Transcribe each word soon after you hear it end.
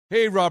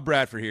Hey, Rob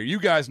Bradford here.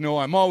 You guys know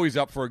I'm always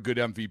up for a good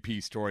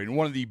MVP story, and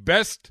one of the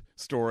best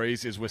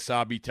stories is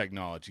Wasabi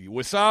Technology.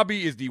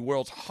 Wasabi is the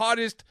world's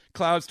hottest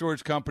cloud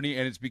storage company,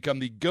 and it's become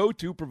the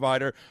go-to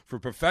provider for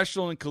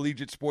professional and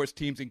collegiate sports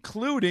teams,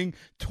 including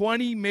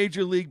 20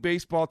 Major League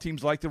Baseball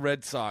teams like the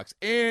Red Sox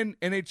and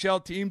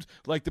NHL teams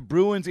like the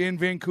Bruins and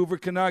Vancouver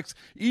Canucks.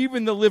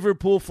 Even the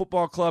Liverpool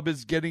Football Club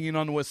is getting in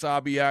on the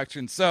Wasabi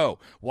action. So,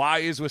 why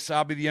is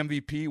Wasabi the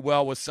MVP?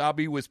 Well,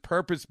 Wasabi was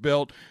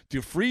purpose-built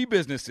to free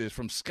businesses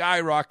from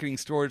skyrocketing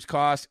storage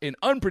costs and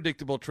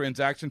unpredictable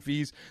transaction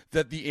fees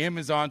that the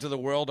Amazons of the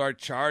world are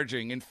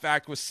charging. In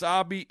fact,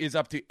 Wasabi is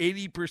up to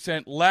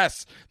 80%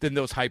 less than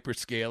those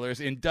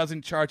hyperscalers and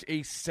doesn't charge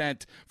a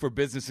cent for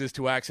businesses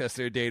to access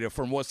their data.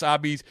 From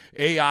Wasabi's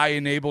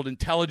AI-enabled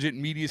intelligent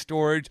media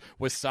storage,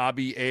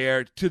 Wasabi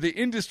Air, to the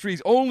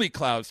industry's only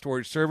cloud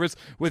storage service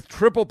with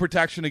triple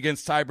protection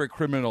against cyber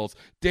criminals,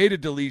 data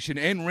deletion,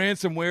 and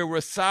ransomware,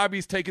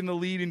 Wasabi's taken the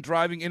lead in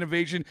driving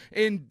innovation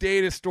in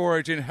data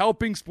storage and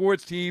helping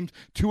sports teams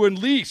to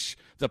unleash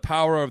the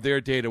power of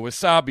their data.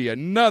 Wasabi,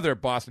 another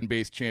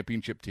Boston-based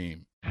championship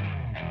team.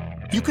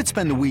 You could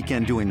spend the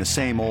weekend doing the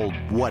same old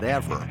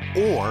whatever,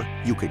 or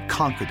you could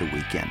conquer the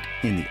weekend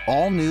in the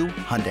all-new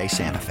Hyundai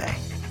Santa Fe.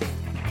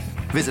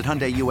 Visit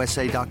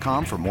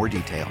HyundaiUSA.com for more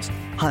details.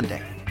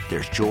 Hyundai,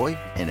 there's joy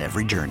in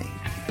every journey.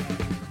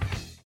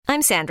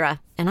 I'm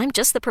Sandra, and I'm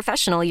just the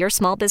professional your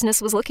small business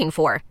was looking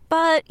for.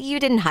 But you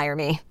didn't hire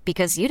me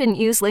because you didn't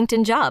use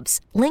LinkedIn Jobs.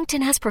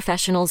 LinkedIn has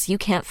professionals you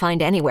can't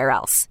find anywhere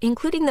else,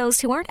 including those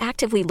who aren't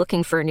actively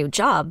looking for a new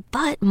job,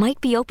 but might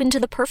be open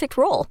to the perfect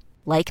role,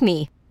 like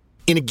me.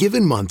 In a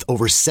given month,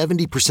 over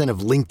 70% of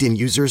LinkedIn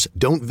users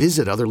don't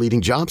visit other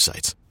leading job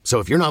sites. So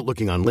if you're not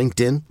looking on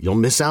LinkedIn, you'll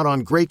miss out on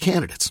great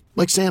candidates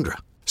like Sandra.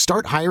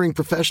 Start hiring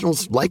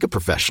professionals like a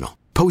professional.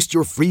 Post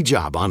your free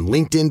job on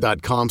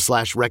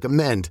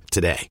linkedin.com/recommend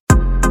today.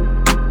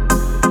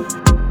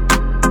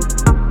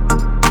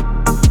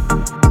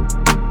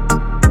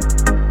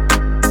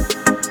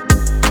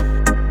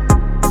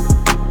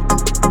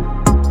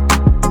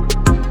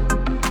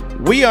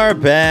 We are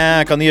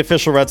back on the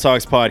official Red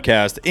Sox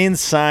podcast,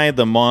 Inside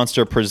the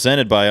Monster,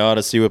 presented by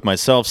Odyssey, with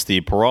myself,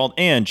 Steve Peralt,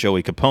 and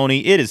Joey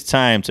Capone. It is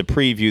time to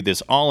preview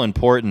this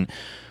all-important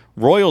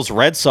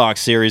Royals-Red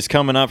Sox series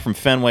coming up from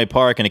Fenway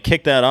Park. And to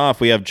kick that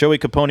off, we have Joey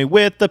Capone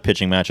with the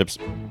pitching matchups.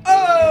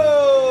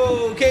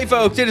 Okay,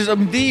 folks, it is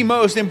the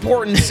most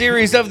important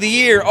series of the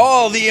year.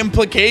 All the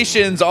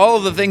implications, all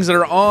of the things that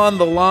are on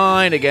the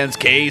line against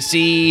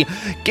KC.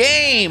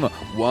 Game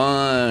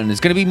 1 is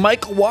going to be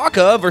Michael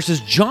Wacha versus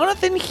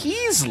Jonathan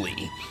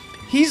Heasley.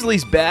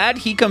 Heasley's bad.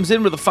 He comes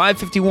in with a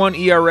 5.51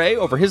 ERA.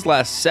 Over his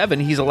last 7,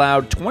 he's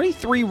allowed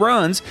 23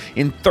 runs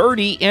in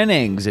 30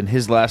 innings. In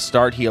his last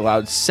start, he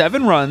allowed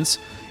 7 runs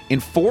in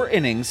 4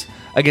 innings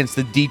against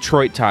the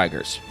Detroit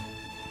Tigers.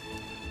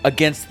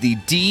 Against the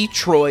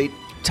Detroit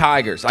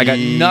Tigers. I got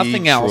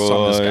nothing else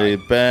on this guy.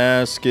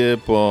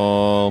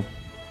 Basketball.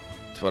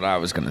 That's what I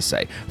was going to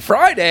say.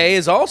 Friday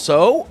is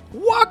also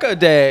Wacha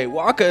Day.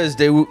 Wacha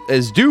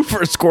is due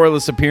for a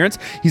scoreless appearance.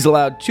 He's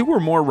allowed 2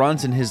 or more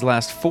runs in his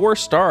last 4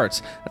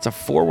 starts. That's a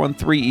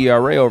 4.13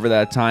 ERA over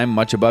that time,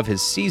 much above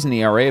his season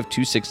ERA of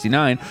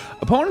 2.69.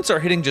 Opponents are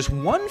hitting just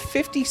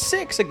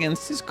 156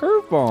 against his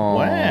curveball.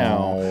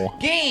 Wow.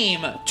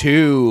 Game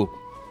 2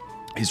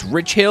 is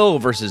Rich Hill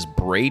versus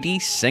Brady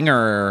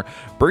Singer.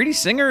 Brady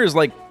Singer is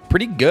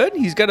pretty good.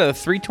 He's got a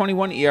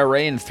 3.21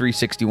 ERA and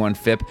 3.61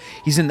 FIP.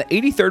 He's in the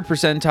 83rd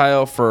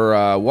percentile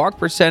for walk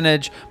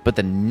percentage, but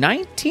the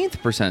 19th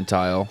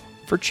percentile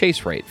for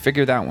chase rate.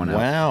 Figure that one out.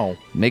 Wow.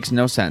 Makes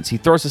no sense. He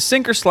throws a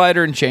sinker,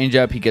 slider, and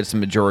changeup. He gets the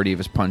majority of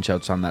his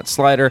punch-outs on that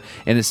slider,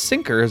 and his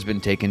sinker has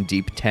been taken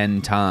deep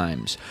 10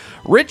 times.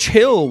 Rich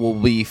Hill will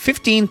be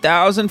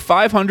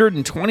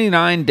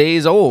 15,529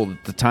 days old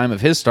at the time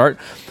of his start.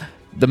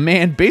 The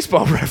man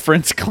Baseball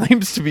Reference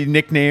claims to be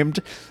nicknamed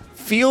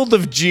Field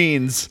of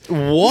Jeans.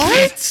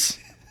 What?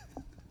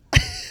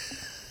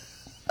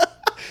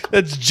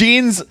 That's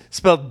jeans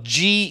spelled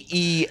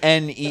Genes.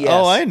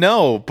 Oh, I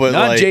know, but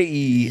not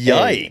J-E.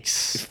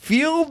 Yikes.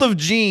 Field of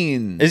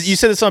Jeans. You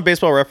said this on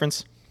Baseball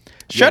Reference?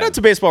 Shout out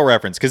to Baseball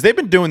Reference, because they've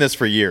been doing this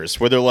for years,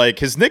 where they're like,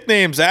 his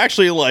nickname's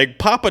actually like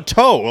Papa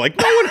Toe. Like,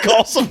 no one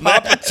calls him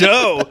Papa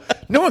Toe.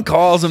 No one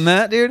calls him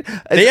that, dude.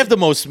 They have the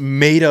most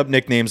made-up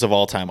nicknames of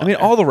all time. I mean,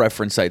 all the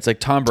reference sites, like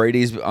Tom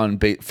Brady's on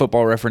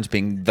Football Reference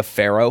being the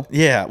Pharaoh.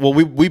 Yeah, well,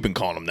 we've been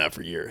calling him that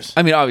for years.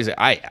 I mean, obviously,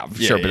 I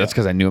have, sure, but that's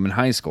because I knew him in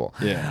high school.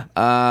 Yeah.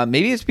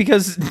 Maybe it's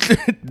because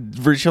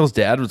Rich Hill's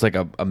dad was like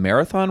a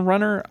marathon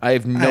runner. I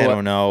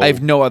don't know. I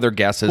have no other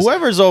guesses.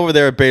 Whoever's over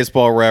there at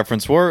Baseball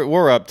Reference,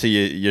 we're up to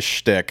your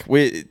shtick.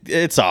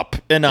 It's up.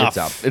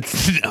 Enough.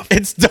 It's enough.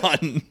 It's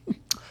done.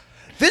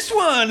 This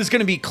one is going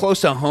to be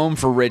close to home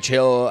for Rich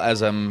Hill,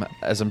 as I'm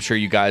sure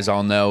you guys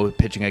all know,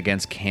 pitching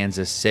against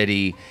Kansas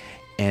City,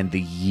 and the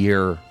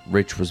year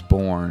Rich was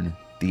born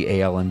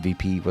The AL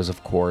MVP was,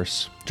 of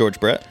course, George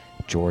Brett.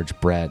 George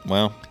Brett.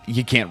 Well,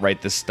 You can't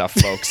write this stuff,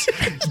 folks.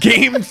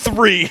 Game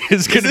 3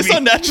 is going to is be... this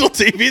on national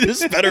TV?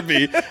 This better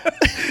be.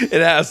 It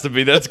has to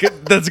be. That's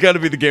good. That's got to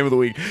be the game of the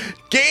week.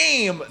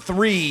 Game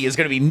 3 is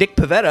going to be Nick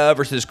Pivetta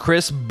versus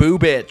Chris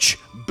Bubich.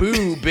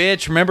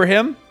 Bubich, remember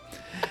him?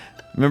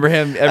 Remember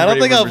him? I don't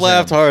think I've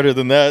laughed harder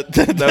than that.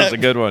 That was a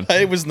good one.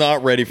 I was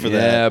not ready for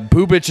Yeah, that.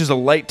 Bubich is a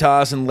light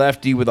toss and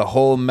lefty with a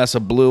whole mess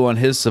of blue on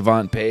his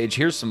Savant page.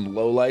 Here's some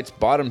lowlights.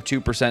 Bottom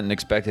 2% in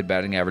expected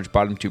batting average.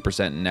 Bottom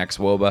 2% in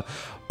xWOBA.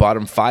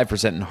 Bottom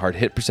 5% in hard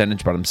hit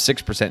percentage. Bottom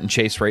 6% in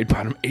chase rate.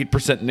 Bottom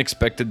 8% in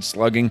expected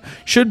slugging.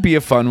 Should be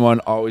a fun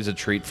one. Always a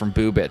treat from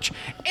Bubich.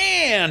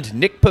 And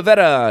Nick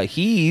Pivetta.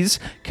 He's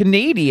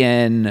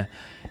Canadian.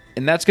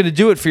 And that's going to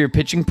do it for your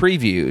pitching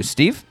preview.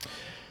 Steve?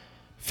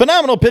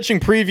 Phenomenal pitching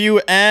preview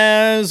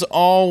as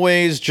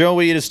always.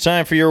 Joey, it is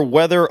time for your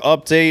weather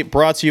update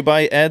brought to you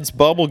by Ed's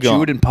Bubblegum.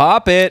 Chew it and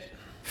pop it.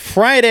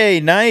 Friday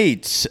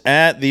night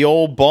at the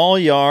old ball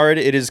yard,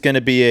 it is going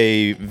to be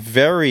a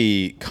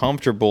very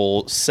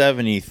comfortable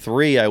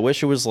 73. I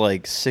wish it was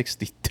like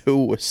 62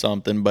 or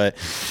something, but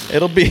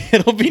it'll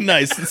be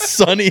nice. It's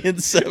sunny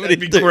and 73. That'd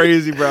be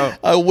crazy, bro.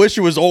 I wish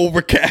it was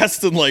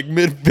overcast in like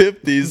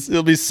mid-50s.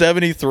 It'll be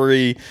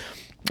 73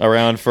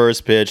 around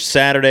first pitch.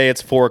 Saturday,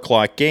 it's 4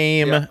 o'clock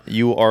game. Yeah.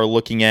 You are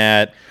looking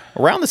at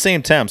around the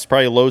same temps,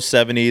 probably low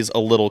 70s, a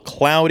little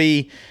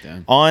cloudy.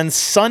 Damn. On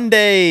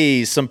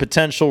Sunday, some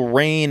potential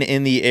rain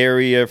in the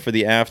area for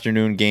the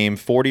afternoon game,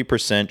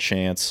 40%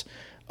 chance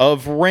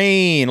of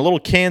rain. A little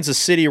Kansas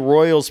City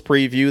Royals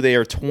preview. They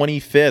are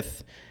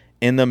 25th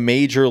in the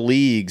major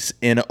leagues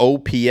in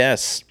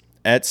OPS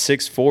at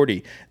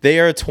 640. They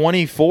are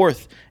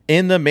 24th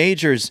in the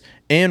majors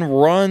in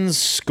runs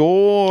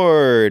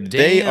scored.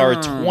 They are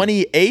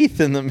 28th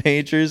in the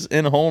majors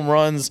in home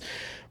runs.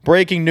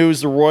 Breaking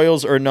news, the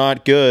Royals are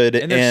not good.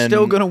 And they're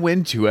still going to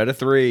win 2 out of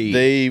 3.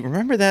 They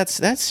remember that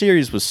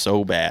series was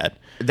so bad.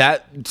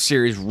 That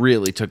series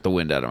really took the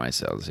wind out of my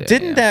sails. Yeah,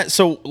 Didn't yeah. that?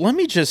 So let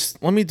me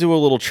do a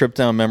little trip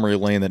down memory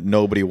lane that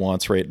nobody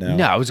wants right now.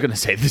 No, I was going to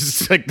say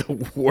this is like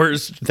the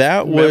worst.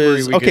 That memory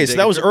was we could okay. So take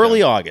that a was trip early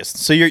down. August.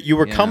 So you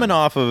were Yeah. coming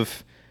off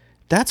of.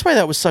 That's why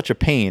that was such a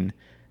pain,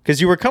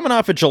 because you were coming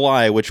off of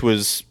July, which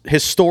was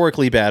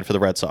historically bad for the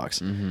Red Sox,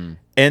 Mm-hmm.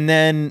 and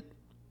then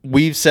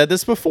we've said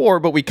this before,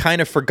 but we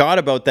kind of forgot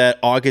about that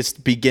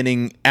August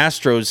beginning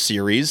Astros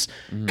series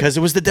because it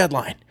was the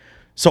deadline.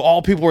 So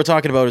all people were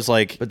talking about is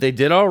like, But they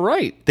did all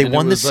right. They And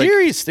won it the was like-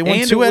 series. They won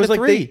and 2 it out was of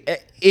 3.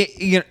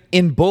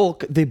 In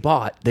bulk, they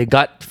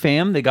got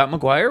Pham, they got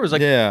McGuire. It was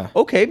like, Yeah.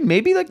 okay,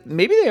 maybe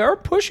they are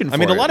pushing for I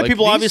mean, a it. lot of Like,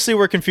 people these- obviously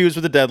were confused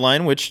with the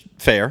deadline, which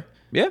fair.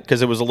 Yeah.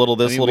 Because it was a little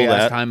this, I mean, little we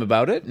that. asked time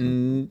about it,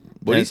 and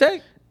what do you And-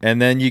 say? And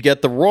then you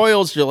get the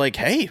Royals. You're like,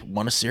 hey,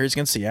 won a series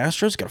against the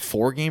Astros, got a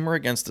 4-gamer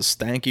against the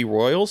stanky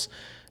Royals,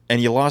 and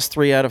you lost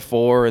 3 out of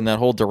 4, and that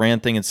whole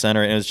Durant thing in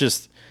center. And it was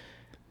just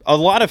a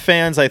lot of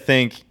fans, I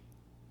think.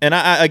 And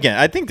I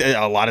think that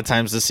a lot of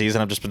times this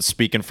season I've just been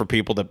speaking for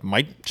people that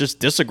might just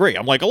disagree.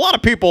 I'm like, a lot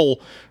of people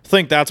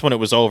think that's when it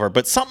was over,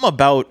 but something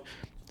about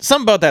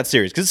that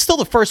series, because it's still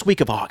the first week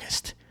of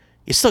August.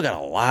 You still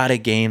got a lot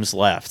of games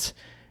left.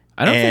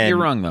 I don't think And you're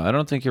wrong, though. I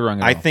don't think you're wrong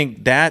at I all.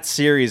 think that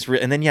series,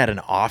 and then you had an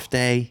off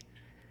day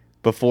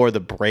before the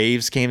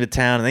Braves came to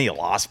town, and then you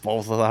lost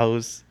both of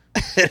those.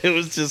 It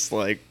was just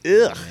like,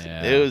 ugh.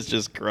 Yeah. It was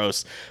just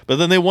gross. But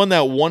then they won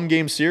that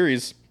 1-game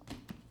series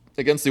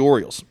against the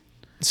Orioles.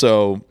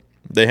 So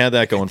they had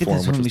that going for them.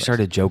 That's when we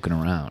started joking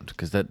around,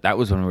 because that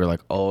was when we were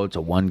like, oh, it's a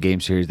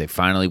 1-game series. They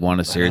finally won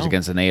a series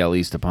against an AL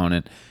East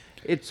opponent.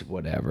 It's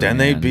whatever. Then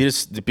man. they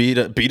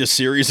beat a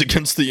series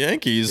against the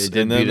Yankees, They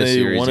did and then beat a they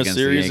series won a against the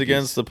series Yankees.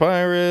 against the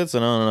Pirates,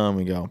 and on and on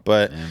we go.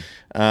 But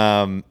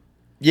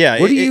yeah,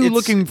 What are you it's-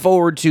 looking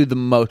forward to the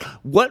most?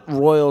 What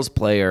Royals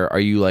player are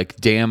you like,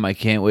 damn, I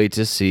can't wait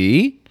to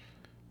see?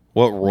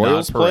 What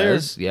Royals Not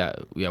players? Perez.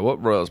 Yeah.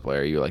 What Royals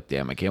player are you like,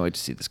 damn, I can't wait to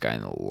see this guy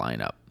in the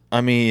lineup?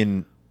 I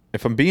mean,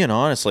 if I'm being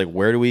honest, like,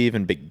 where do we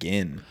even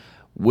begin?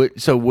 What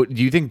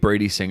do you think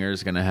Brady Singer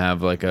is going to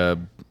have like a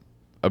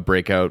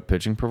breakout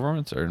pitching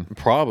performance, or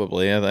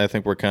Probably. I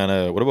think we're kind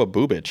of. What about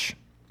Bubich?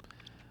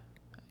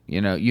 you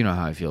know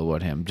how I feel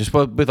about him? Just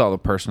with all the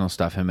personal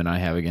stuff him and I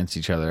have against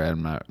each other,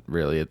 I'm not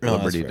really at that's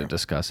liberty to fair.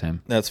 discuss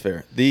him. That's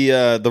fair.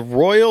 The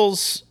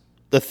Royals.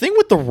 The thing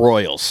with the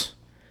Royals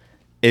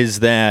is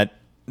that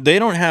they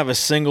don't have a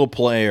single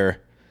player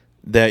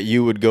that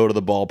you would go to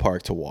the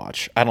ballpark to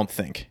watch. I don't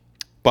think.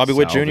 Bobby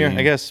Witt Jr., Salvi.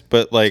 I guess,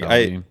 but like,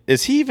 Salvi.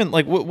 is he even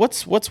like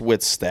what's Witt's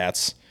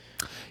stats?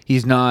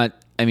 He's not.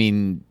 I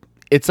mean,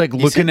 it's like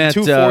He's looking hitting at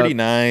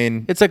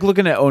 249. It's like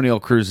looking at O'Neal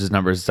Cruz's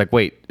numbers. It's like,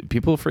 wait,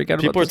 people freak out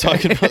People are about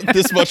this guy? talking about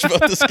this much about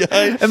this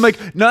guy. And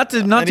like not to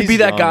And be he's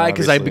that young, guy,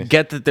 because I obviously.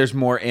 get that there's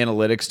more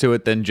analytics to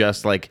it than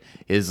just like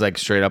his like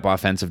straight up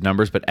offensive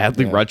numbers. But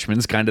Adley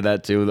Rutschman's kind of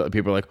that too. That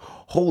people are like,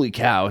 holy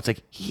cow! It's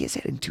like he is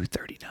hitting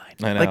 239.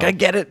 I know. Like I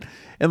get it,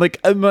 and like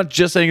I'm not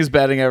just saying his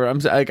batting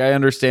average. I'm like I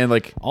understand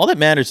like. All that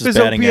matters is his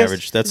batting OPS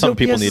average. That's his something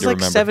people OPS need is to like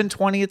remember.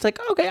 720. It's like,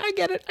 okay, I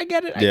get it. I Yeah,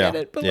 get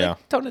it. But yeah.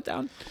 like tone it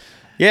down.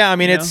 Yeah, I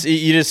mean, it's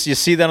you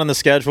see that on the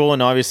schedule,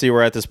 and obviously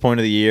we're at this point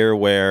of the year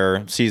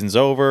where season's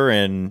over,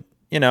 and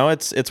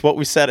it's what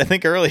we said I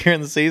think earlier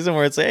in the season,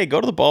 where it's like, hey,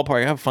 go to the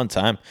ballpark, have a fun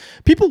time.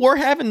 People were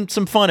having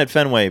some fun at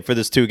Fenway for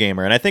this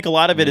 2-gamer, and I think a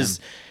lot of it is.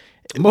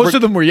 Most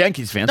of them were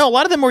Yankees fans. No, a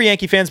lot of them were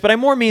Yankee fans, but I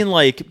more mean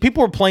like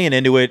people were playing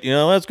into it.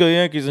 Let's go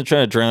Yankees and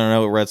trying to drown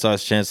out Red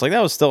Sox chance. Like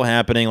that was still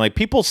happening. Like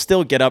people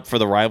still get up for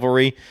the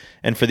rivalry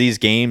and for these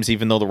games,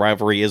 even though the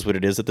rivalry is what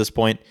it is at this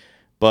point.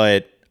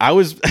 But I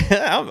was,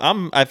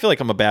 I feel like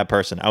I'm a bad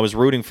person. I was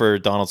rooting for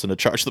Donaldson to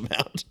charge the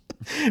mound.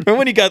 Remember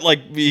when he got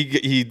like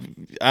he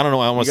I don't know.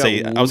 I was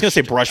gonna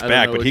say brush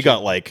back, but he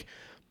got like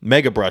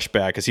mega brush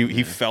back because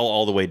he fell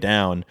all the way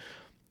down.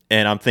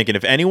 And I'm thinking,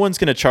 if anyone's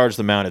going to charge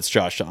the mound, it's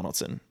Josh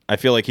Donaldson. I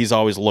feel like he's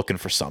always looking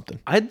for something.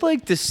 I'd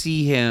like to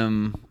see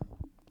him,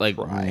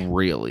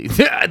 really.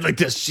 I'd like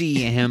to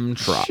see him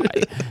try.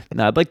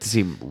 No, I'd like to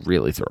see him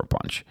really throw a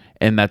punch.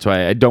 And that's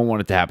why I don't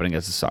want it to happen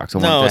against the Sox.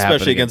 No,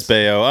 especially against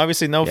Bayo.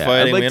 Obviously, no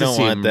fighting. Like we don't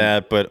want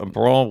that. But a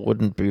brawl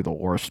wouldn't be the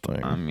worst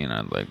thing. I mean,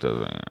 I'd like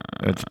to.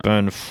 It's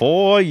been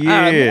 4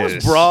 years.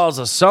 Most brawls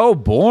are so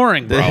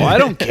boring, bro. I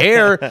don't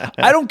care.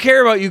 I don't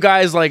care about you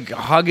guys like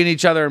hugging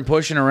each other and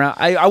pushing around.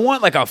 I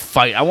want like a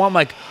fight. I want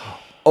like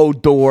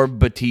Odor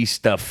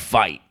Batista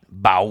fight.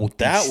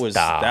 Bautista.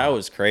 That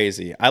was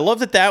crazy. I love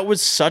that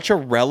was such a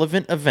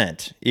relevant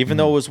event, even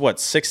though it was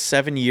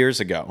 6-7 years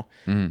ago.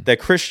 That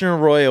Christian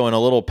Arroyo, in a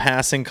little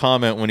passing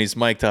comment when he's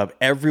mic'd up,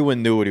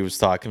 everyone knew what he was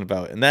talking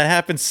about, and that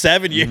happened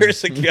 7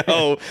 years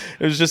ago.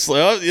 It was just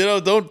like,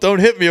 don't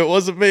hit me. It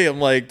wasn't me. I'm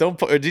like,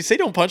 did he say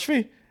don't punch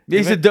me? Yeah,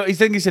 he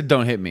said,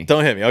 "Don't hit me."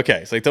 Don't hit me.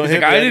 Okay, it's like don't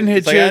hit me. I didn't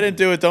hit you. I didn't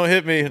do it. Don't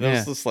hit me. And I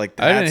was just like,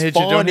 that's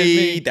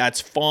funny. That's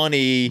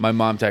funny. My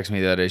mom texted me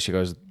the other day. She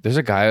goes, "There's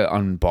a guy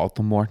on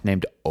Baltimore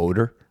named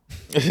Odor."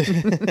 I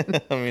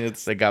mean,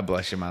 it's like, God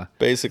bless you, ma.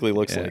 Basically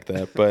looks like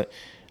that. But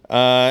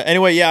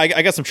anyway, yeah,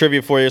 I got some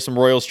trivia for you. Some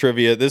Royals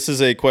trivia. This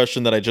is a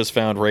question that I just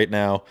found right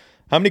now.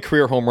 How many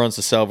career home runs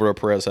does Salvador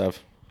Perez have?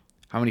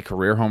 How many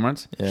career home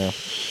runs? Yeah,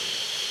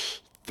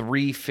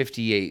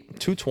 358.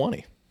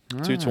 220.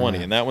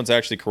 220, and that one's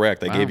actually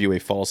correct. I gave you a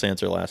false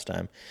answer last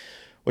time,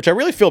 which I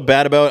really feel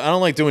bad about. I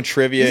don't like doing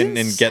trivia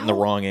and getting the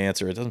wrong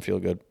answer. It doesn't feel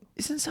good.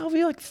 Isn't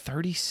Salvia like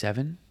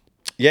 37?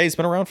 Yeah, he's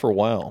been around for a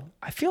while.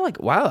 I feel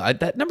like, wow,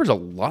 that number's a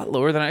lot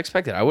lower than I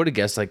expected. I would have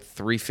guessed like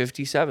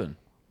 357.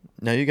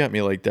 Now you got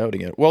me like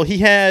doubting it. Well, he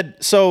had,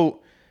 it's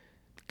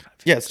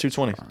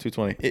 220.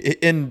 220.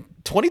 In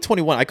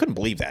 2021, I couldn't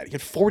believe that. He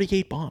had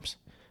 48 bombs.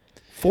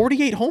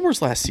 48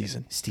 homers last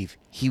season. Steve,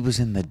 he was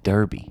in the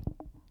Derby.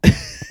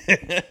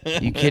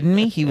 You kidding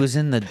me? He was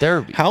in the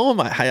Derby. How am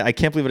I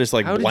can't believe I just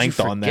blanked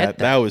on that.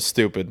 That was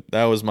stupid.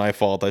 That was my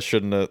fault. I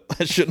shouldn't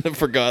have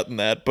forgotten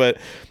that. But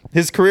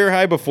his career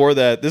high before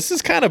that, this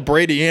is kind of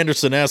Brady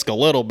Anderson-esque a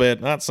little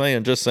bit. Not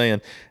saying, just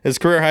saying. His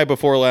career high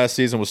before last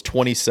season was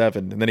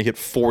 27, and then he hit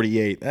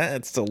 48.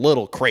 That's a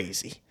little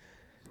crazy.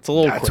 It's a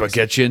little That's crazy. What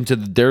gets you into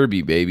the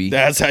Derby, baby.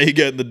 That's how you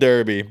get in the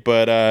Derby.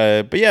 But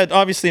yeah,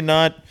 obviously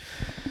not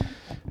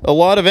a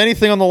lot of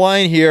anything on the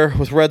line here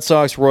with Red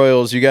Sox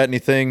Royals. You got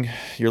anything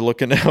you're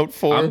looking out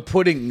for? I'm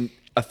putting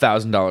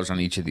 $1,000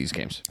 on each of these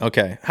games.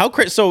 Okay.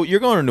 So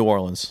you're going to New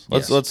Orleans.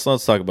 Let's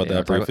talk about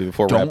that briefly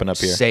before wrapping up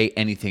here. Don't say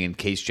anything in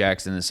case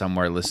Jackson is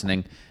somewhere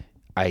listening.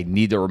 I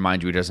need to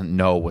remind you he doesn't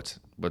know what's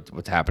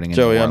happening in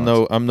Joey, New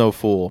Orleans. I'm no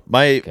fool.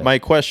 My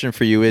question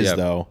for you is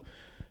though,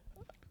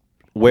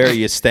 where are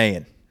you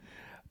staying?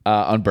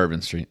 On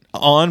Bourbon Street.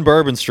 On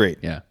Bourbon Street.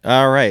 Yeah.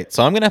 All right.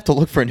 So I'm going to have to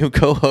look for a new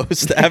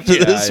co-host after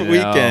this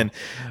weekend.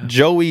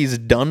 Joey's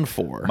done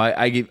for.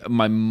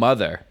 My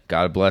mother,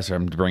 God bless her,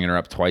 I'm bringing her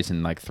up twice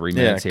in like 3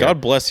 minutes here. God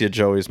bless you,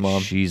 Joey's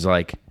mom. She's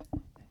like,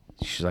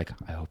 I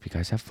hope you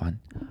guys have fun.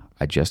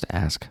 I just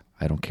ask.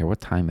 I don't care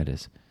what time it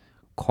is.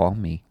 Call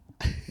me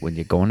when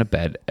you're going to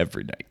bed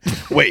every night.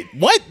 Wait,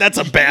 what? That's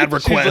a bad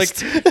request.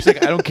 She's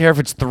like, I don't care if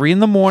it's 3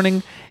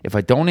 a.m. If I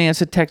don't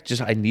answer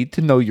text, I need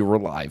to know you're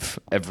alive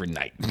every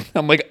night.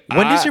 I'm like,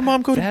 when does your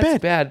mom go to bed?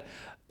 That's bad.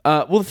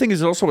 Well, the thing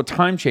is, it's also a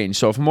time change.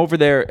 So if I'm over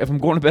there, if I'm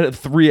going to bed at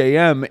 3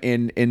 a.m.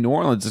 in New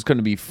Orleans, it's going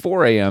to be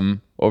 4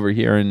 a.m. over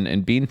here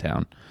in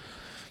Beantown.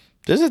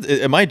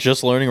 Am I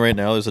just learning right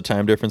now there's a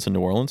time difference in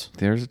New Orleans?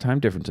 There's a time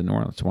difference in New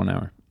Orleans. It's 1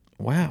 hour.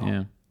 Wow.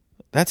 Yeah.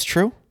 That's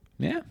true?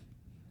 Yeah.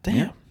 Damn.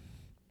 Yeah.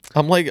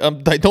 I'm like,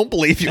 I don't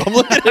believe you. I'm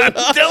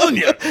telling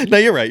you. No,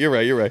 you're right.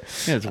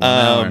 Yeah, it's 1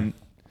 hour.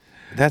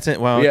 That's it.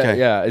 Wow. Okay.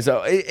 Yeah.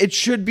 So it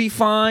should be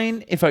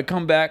fine. If I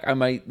come back, I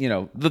might,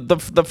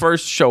 the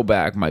first show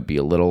back might be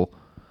a little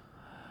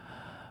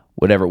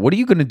whatever. What are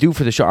you going to do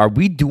for the show? Are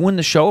we doing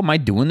the show? Am I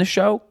doing the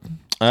show?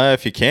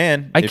 If you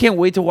can. I can't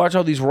wait to watch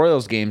all these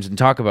Royals games and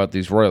talk about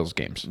these Royals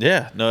games.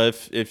 Yeah. No,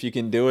 if you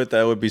can do it,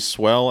 that would be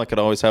swell. I could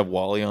always have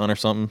Wally on or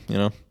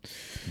something,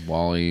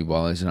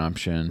 Wally's an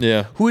option.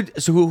 Yeah. Who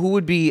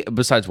would be,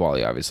 besides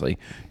Wally, obviously,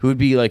 who would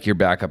be like your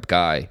backup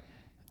guy?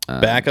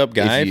 Backup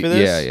guy for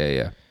this?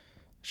 Yeah.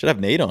 Should have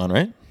Nate on,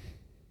 right?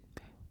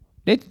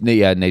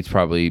 Nate's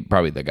probably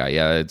the guy.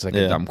 Yeah, it's like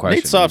a dumb question.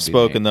 Nate's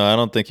soft-spoken, though. I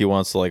don't think he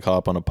wants to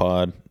hop on a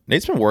pod.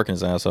 Nate's been working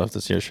his ass off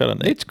this year. Shout out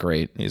Nate. Nate's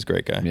great. He's a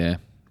great guy. Yeah.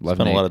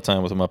 Spent a lot of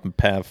time with him up in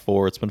Pav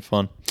 4. It's been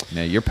fun.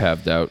 Yeah, you're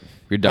paved out.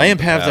 You're done. I am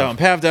paved out. I'm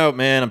paved out,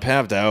 man. I'm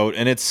paved out,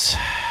 and it's.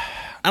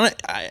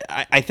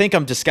 I think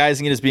I'm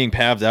disguising it as being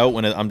paved out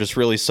when I'm just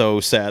really so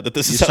sad that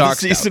this is how the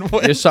season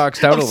went. You're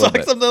soxed out a little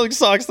bit. I'm like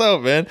soxed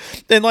out, man.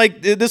 And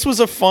like this was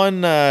a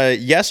fun.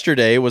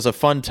 Yesterday was a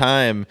fun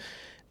time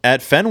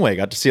at Fenway.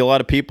 Got to see a lot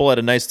of people. Had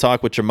a nice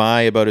talk with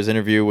Jemai about his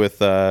interview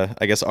with I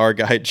guess our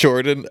guy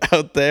Jordan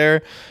out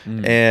there,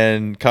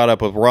 and caught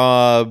up with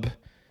Rob.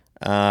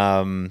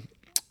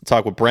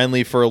 Talked with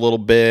Brenly for a little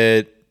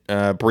bit.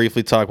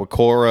 Briefly talked with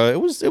Cora.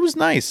 It was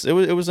nice. It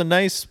was a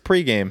nice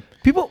pregame.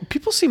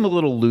 People seem a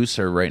little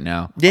looser right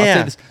now. Yeah. I'll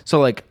say this. So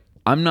like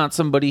I'm not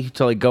somebody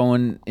to like go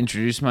and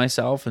introduce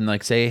myself and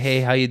like say,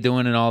 hey, how you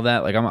doing and all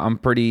that. Like I'm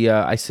pretty.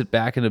 I sit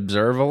back and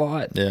observe a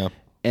lot. Yeah.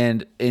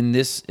 And in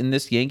this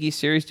Yankee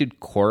series,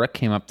 dude, Cora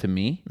came up to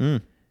me.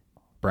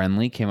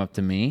 Brenly came up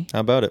to me.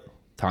 How about it?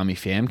 Tommy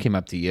Pham came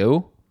up to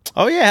you.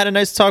 Oh yeah, had a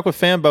nice talk with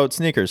Pham about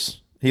sneakers.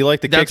 He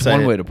liked the kicks. That's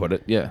one way to put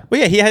it. Yeah. Well,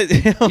 yeah, he had.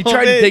 He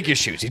tried to take his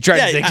shoes. To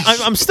take his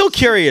shoes. I'm still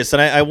curious,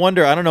 and I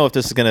wonder. I don't know if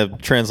this is going to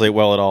translate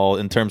well at all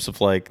in terms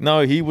of like.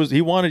 No, he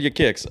wanted your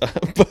kicks,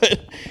 but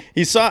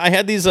he saw. I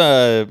had these like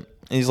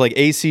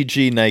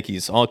ACG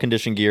Nikes, all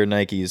condition gear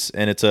Nikes,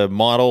 and it's a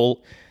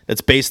model that's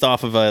based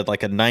off of a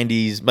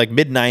 '90s, like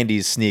mid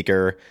 '90s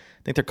sneaker.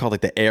 I think they're called like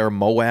the Air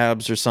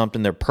Moabs or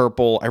something. They're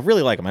purple. I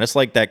really like them. I just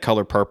like that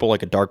color purple,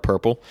 like a dark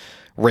purple,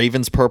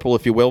 Ravens purple,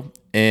 if you will,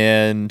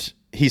 and.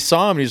 He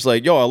saw him and he's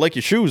like, yo, I like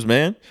your shoes,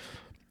 man.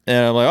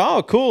 And I'm like,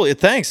 oh, cool.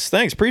 Thanks.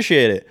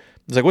 Appreciate it.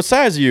 He's like, what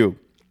size are you?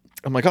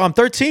 I'm like, oh, I'm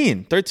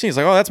 13. He's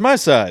like, oh, that's my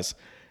size.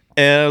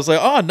 And I was like,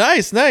 oh,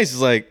 nice. He's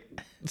like,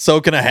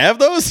 so can I have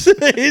those?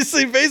 He's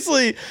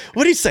basically,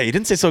 what did he say? He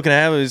didn't say so can I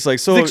have them. He's like,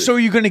 so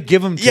you're going to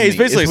give them to me. Yeah, he's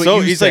basically, so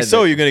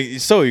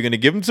you're going to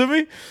give them to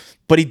me?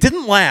 But he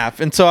didn't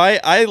laugh. And so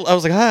I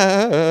was like,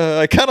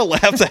 I kind of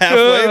laughed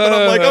halfway, but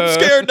I'm like, I'm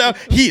scared now.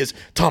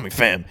 Tommy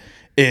Pham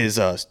is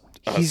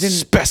he's a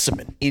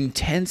specimen.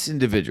 Intense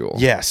individual.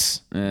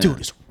 Yes. Yeah.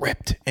 Dude is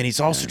ripped. And he's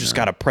also just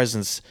got a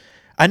presence.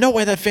 I know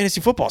why that fantasy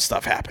football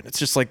stuff happened. It's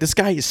just like, this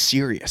guy is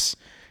serious.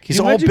 He's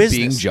all business.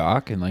 Being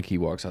Jock and like he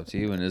walks up to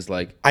you and is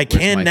like, I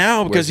can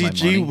now because he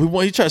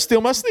tried to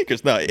steal my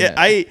sneakers. No,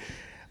 yeah.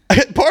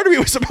 Part of me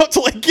was about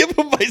to like give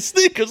him my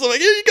sneakers. I'm like,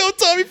 here you go,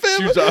 Tommy Pham.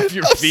 Shoes off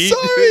your feet.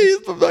 Sorry,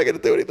 I'm not going to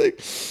do anything.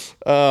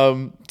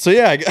 So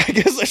yeah, I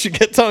guess I should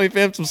get Tommy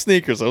Pham some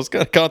sneakers. I was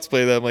kind of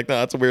contemplating that. I'm like, no,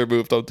 that's a weird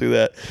move. Don't do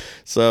that.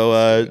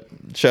 So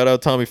shout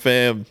out Tommy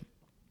Pham.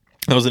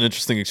 That was an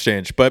interesting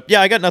exchange. But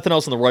yeah, I got nothing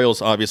else on the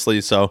Royals, obviously.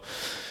 So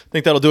I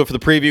think that'll do it for the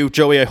preview.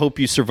 Joey, I hope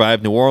you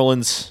survive New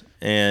Orleans.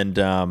 And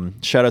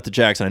shout out to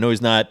Jackson. I know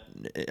he's not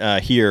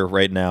here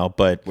right now,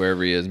 but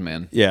wherever he is,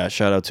 man. Yeah,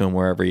 shout out to him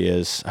wherever he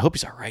is. I hope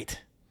he's all right.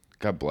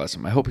 God bless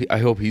him. I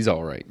hope he's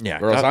all right. Yeah,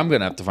 or else I'm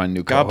gonna have to find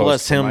new co-hosts. God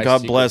bless him.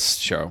 God bless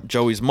show.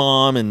 Joey's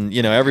mom and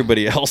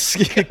everybody else.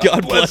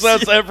 God bless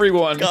us,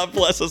 everyone. God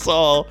bless us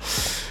all.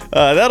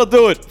 That'll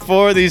do it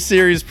for the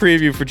series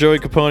preview for Joey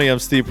Capone. I'm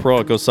Steve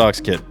Perrault. Go Sox,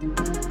 kid.